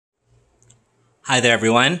Hi there,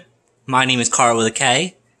 everyone. My name is Carl with a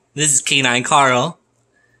K. This is K9 Carl.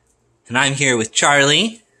 And I'm here with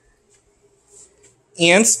Charlie.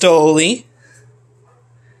 And Stoli.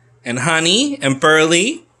 And Honey. And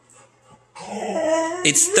Burley.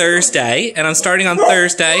 It's Thursday. And I'm starting on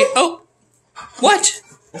Thursday. Oh! What?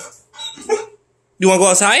 You wanna go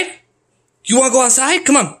outside? You wanna go outside?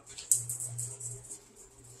 Come on.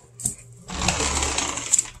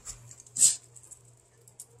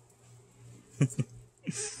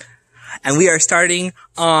 And we are starting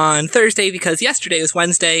on Thursday because yesterday was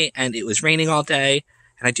Wednesday and it was raining all day.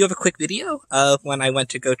 And I do have a quick video of when I went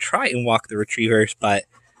to go try and walk the retrievers, but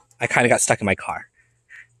I kind of got stuck in my car.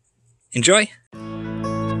 Enjoy!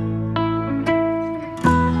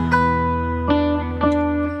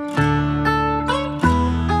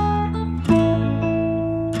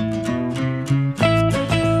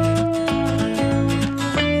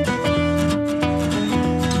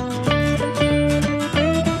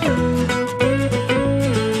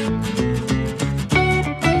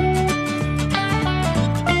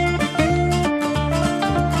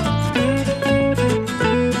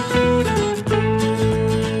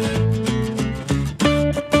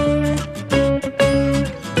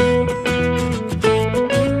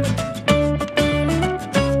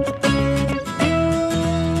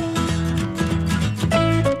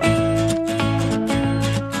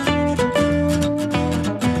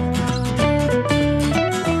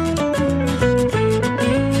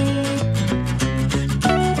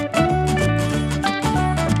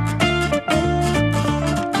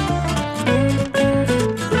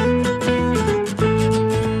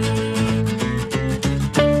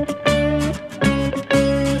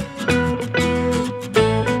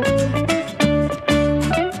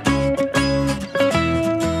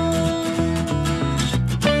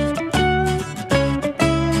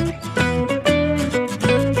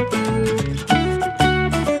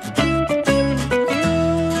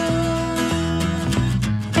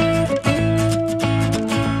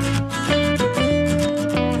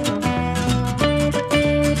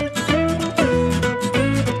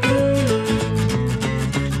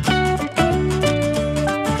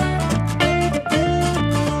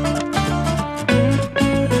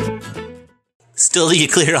 Still, you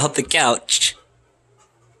clear out the couch.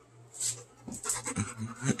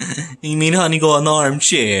 You mean Honey go on the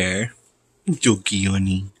armchair? Jokey,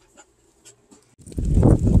 Honey.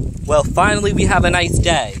 Well, finally we have a nice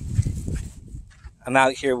day. I'm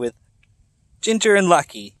out here with Ginger and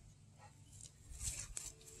Lucky.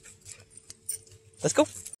 Let's go.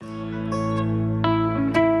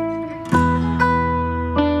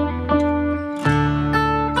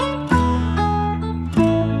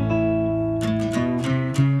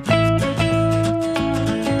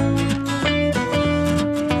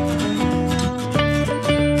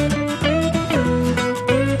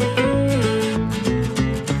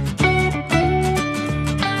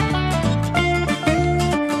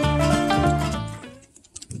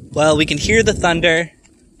 Well, we can hear the thunder,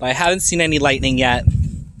 but I haven't seen any lightning yet,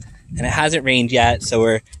 and it hasn't rained yet, so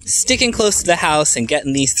we're sticking close to the house and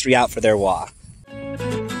getting these three out for their walk.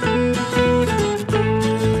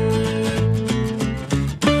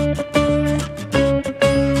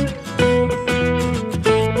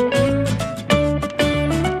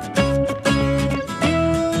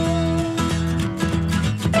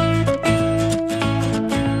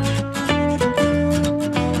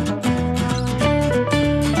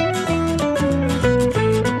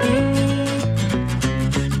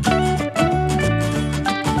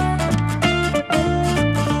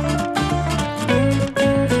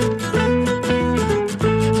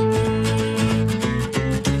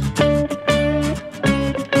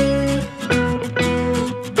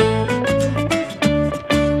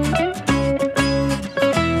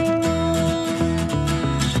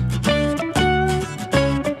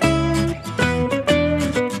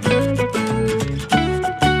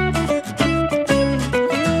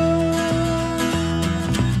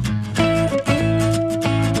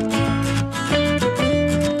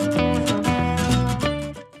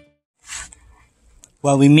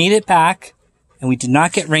 Well, we made it back, and we did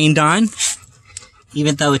not get rained on,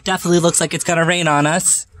 even though it definitely looks like it's gonna rain on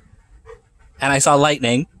us. And I saw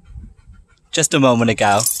lightning just a moment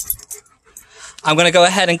ago. I'm gonna go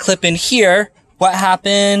ahead and clip in here what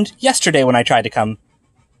happened yesterday when I tried to come.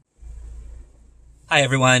 Hi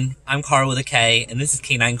everyone, I'm Carl with a K, and this is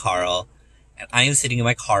K9 Carl, and I am sitting in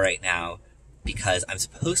my car right now because I'm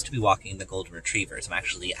supposed to be walking the Golden Retrievers. I'm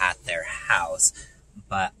actually at their house,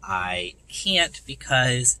 but I can't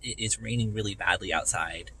because it is raining really badly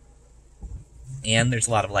outside. And there's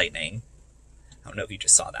a lot of lightning. I don't know if you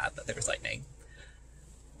just saw that, but there was lightning.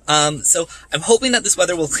 So I'm hoping that this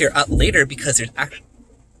weather will clear up later because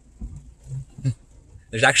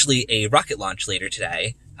there's actually a rocket launch later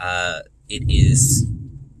today. It is,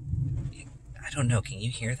 I don't know, can you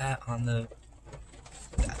hear that on the,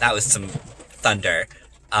 that was some thunder.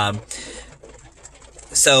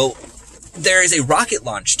 So there is a rocket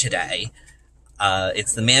launch today.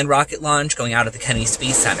 It's the manned rocket launch going out at the Kennedy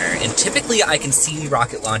Space Center, and typically I can see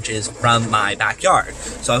rocket launches from my backyard.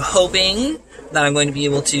 So I'm hoping that I'm going to be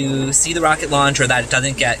able to see the rocket launch or that it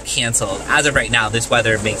doesn't get canceled. As of right now, this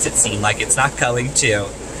weather makes it seem like it's not going to.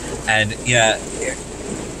 And yeah,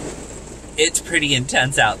 it's pretty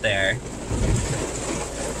intense out there.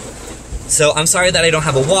 So I'm sorry that I don't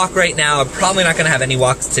have a walk right now. I'm probably not going to have any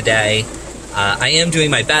walks today. I am doing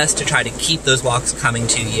my best to try to keep those walks coming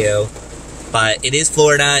to you. But it is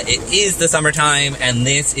Florida, it is the summertime, and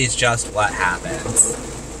this is just what happens.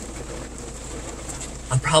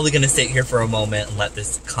 I'm probably going to sit here for a moment and let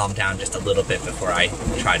this calm down just a little bit before I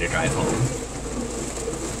try to drive home.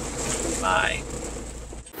 Bye.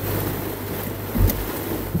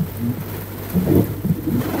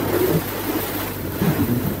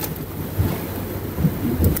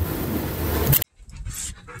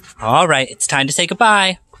 All right, it's time to say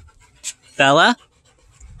goodbye. Bella?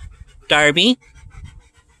 Darby?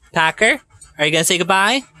 Packer? Are you going to say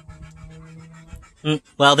goodbye?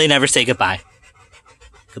 Well, they never say goodbye.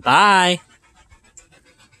 Goodbye.